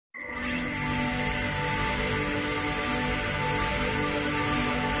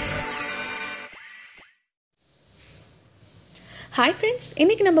Hi friends,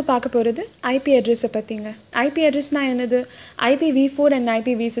 இன்னைக்கு நம்ம பார்க்க போகிறது IP address பற்றிங்க. IP addressனா என்னது, IPv4 and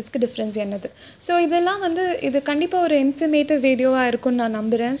IPv6 டிஃப்ரென்ஸ் என்னது. ஸோ இதெல்லாம் இது கண்டிப்பாக ஒரு இன்ஃபர்மேட்டிவ் வீடியோவாக இருக்கும்னு நான்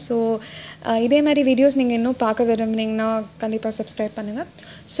நம்புகிறேன். ஸோ இதே மாதிரி வீடியோஸ் நீங்கள் இன்னும் பார்க்க விரும்புனீங்கன்னா கண்டிப்பாக சப்ஸ்கிரைப் பண்ணுங்கள்.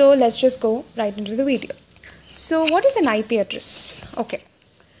 So let's just go right into the video. So what is an IP address? Okay,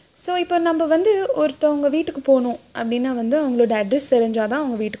 so இப்போ நம்ம ஒருத்தவங்க வீட்டுக்கு போகணும் அப்படின்னா அவங்களோட அட்ரஸ் தெரிஞ்சால் தான்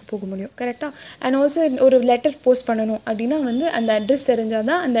அவங்க வீட்டுக்கு போக முடியும், கரெக்டாக? அண்ட் ஆல்சோ ஒரு லெட்டர் போஸ்ட் பண்ணணும் அப்படின்னா அந்த அட்ரஸ் தெரிஞ்சால்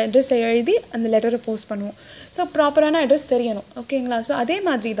தான் அந்த அட்ரஸை எழுதி அந்த லெட்டரை போஸ்ட் பண்ணுவோம். ஸோ ப்ராப்பரான அட்ரஸ் தெரியணும், ஓகேங்களா? ஸோ அதே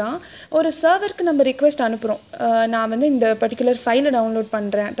மாதிரி தான் ஒரு சர்வருக்கு நம்ம ரிக்வெஸ்ட் அனுப்புகிறோம். நான் இந்த பர்டிகுலர் ஃபைலை டவுன்லோட்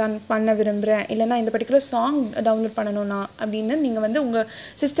பண்ண விரும்புகிறேன், இல்லைனா இந்த பர்டிகுலர் சாங் டவுன்லோட் பண்ணணும்னா அப்படின்னு நீங்கள் உங்கள்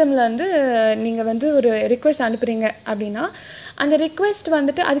சிஸ்டமில் நீங்கள் ஒரு ரிக்வெஸ்ட் அனுப்புகிறீங்க அப்படின்னா அந்த ரிக்வெஸ்ட்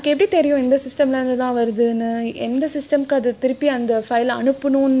அதுக்கு எப்படி தெரியும் இந்த சிஸ்டம்லேருந்து தான் வருதுன்னு, எந்த சிஸ்டம்க்கு அது திருப்பி அந்த ஃபைலை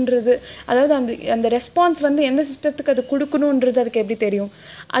அனுப்பணுன்றது, அதாவது அந்த ரெஸ்பான்ஸ் எந்த சிஸ்டத்துக்கு அது கொடுக்கணுன்றது அதுக்கு எப்படி தெரியும்?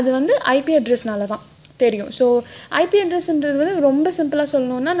 அது ஐபி அட்ரஸ்னால தான் தெரியும். ஸோ ஐபி அட்ரஸ்ன்றது ரொம்ப சிம்பிளாக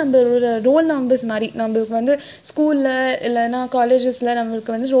சொல்லணுன்னா நம்மளோட ரோல் நம்பர்ஸ் மாதிரி. நம்மளுக்கு ஸ்கூலில் இல்லைனா காலேஜஸில்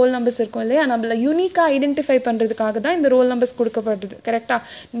நம்மளுக்கு ரோல் நம்பர்ஸ் இருக்கும் இல்லையா, நம்மளை யூனிக்காக ஐடென்டிஃபை பண்ணுறதுக்காக தான் இந்த ரோல் நம்பர்ஸ் கொடுக்கப்படுது, கரெக்டாக?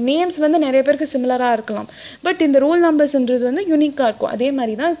 நேம்ஸ் நிறைய பேருக்கு சிமிலராக இருக்கலாம், பட் இந்த ரோல் நம்பர்ஸ்ன்றது யூனிக்காக இருக்கும். அதே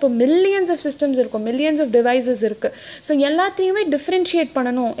மாதிரி தான் இப்போ மில்லியன்ஸ் ஆஃப் சிஸ்டம்ஸ் இருக்கும், மில்லியன்ஸ் ஆஃப் டிவைசஸ் இருக்குது. ஸோ எல்லாத்தையுமே டிஃப்ரென்ஷியேட்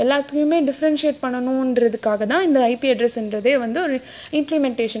பண்ணணுன்றதுக்காக தான் இந்த ஐபி அட்ரஸ்ன்றதே ஒரு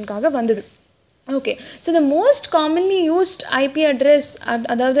இம்ப்ளிமெண்டேஷனுக்காக வந்தது. Okay, so the most commonly used IP address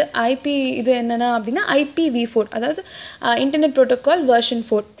அதாவது ஐபி இது என்னென்னா அப்படின்னா IPv4, அதாவது இன்டர்நெட் ப்ரோட்டோகால் வெர்ஷன்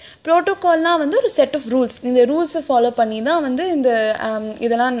 4. ப்ரோட்டோகால்னால் ஒரு செட் ஆஃப் ரூல்ஸ், இந்த ரூல்ஸை ஃபாலோ பண்ணி தான் இந்த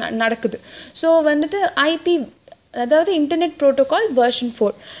இதெல்லாம் நடக்குது. ஸோ அதாவது இன்டர்நெட் ப்ரோட்டோகால் வெர்ஷன்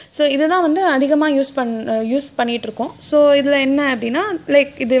 4. ஸோ இதை தான் அதிகமாக யூஸ் பண்ணிகிட்ருக்கோம். ஸோ இதில் என்ன அப்படின்னா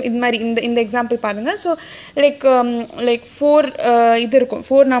இது மாதிரி இந்த எக்ஸாம்பிள் பாருங்கள். ஸோ லைக் 4 இது இருக்கும்,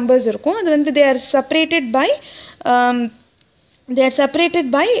 4 நம்பர்ஸ் இருக்கும். அது they are separated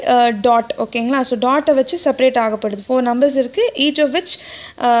by dot, ஓகேங்களா? ஸோ டாட்டை வச்சு செப்பரேட் ஆகப்படுது. 4 நம்பர்ஸ் இருக்குது, ஈச் ஆஃப் விச்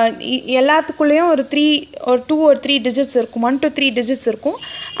எல்லாத்துக்குள்ளேயும் ஒரு 2 or 3 டிஜிட்ஸ் இருக்கும், 1 to 3 டிஜிட்ஸ் இருக்கும்.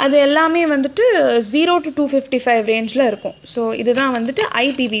 அது எல்லாமே 0 to 255 ரேஞ்சில் இருக்கும். ஸோ இதுதான்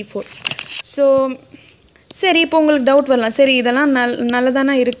IPv4. ஸோ சரி, இப்போ உங்களுக்கு டவுட் வரலாம், சரி இதெல்லாம்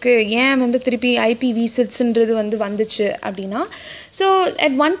நல்லதானே இருக்குது, ஏன் திருப்பி IPv6ன்றது வந்துச்சு அப்படின்னா, so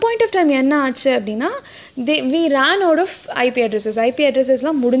at one point of time என்ன ஆச்சு அப்படின்னா we ran out of IP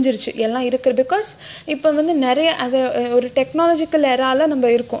அட்ரஸஸ்லாம் முடிஞ்சிருச்சு, எல்லாம் இருக்குது. பிகாஸ் இப்போ நிறைய ஒரு டெக்னாலஜிக்கல் எரால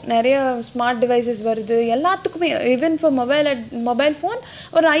நம்ம இருக்கோம், நிறைய ஸ்மார்ட் டிவைசஸ் வருது, எல்லாத்துக்குமே ஈவன் ஃபார் மொபைல் ஃபோன்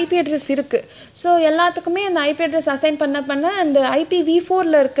ஒரு ஐபி அட்ரஸ் இருக்குது. ஸோ எல்லாத்துக்குமே அந்த ஐபி அட்ரஸ் அசைன் பண்ண அந்த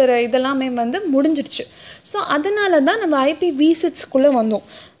IPv4ல் இருக்கிற இதெல்லாமே முடிஞ்சிருச்சு. ஸோ அதனால தான் நம்ம IPv6க்குள்ளே வந்தோம்.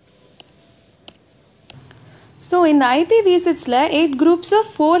 ஸோ இந்த IPv6ல் 8 குரூப்ஸ் ஆஃப்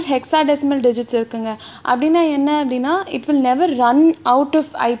 4 ஹெக்ஸாடெசிமல் டிஜிட்ஸ் இருக்குங்க. அப்படின்னா என்ன அப்படின்னா it will never run out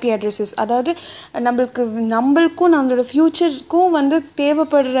of IP addresses. அதாவது நம்மளுக்கும் நம்மளோட ஃப்யூச்சருக்கும்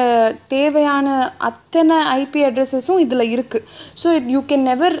தேவையான அத்தனை ஐபி அட்ரஸஸும் இதில் இருக்குது. ஸோ யூ கேன்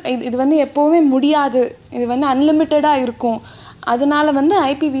நெவர், இது எப்போவுமே முடியாது, இது அன்லிமிட்டடாக இருக்கும். அதனால்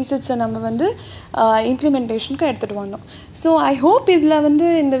IPv6 நம்ம இம்ப்ளிமெண்டேஷனுக்கு எடுத்துகிட்டு வந்தோம். ஸோ ஐ ஹோப் இதில்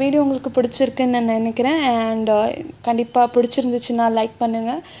இந்த வீடியோ உங்களுக்கு பிடிச்சிருக்குன்னு நான் நினைக்கிறேன். அண்ட் கண்டிப்பாக பிடிச்சிருந்துச்சுன்னா லைக்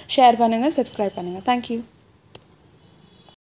பண்ணுங்கள், ஷேர் பண்ணுங்கள், சப்ஸ்கிரைப் பண்ணுங்கள். தேங்க்யூ.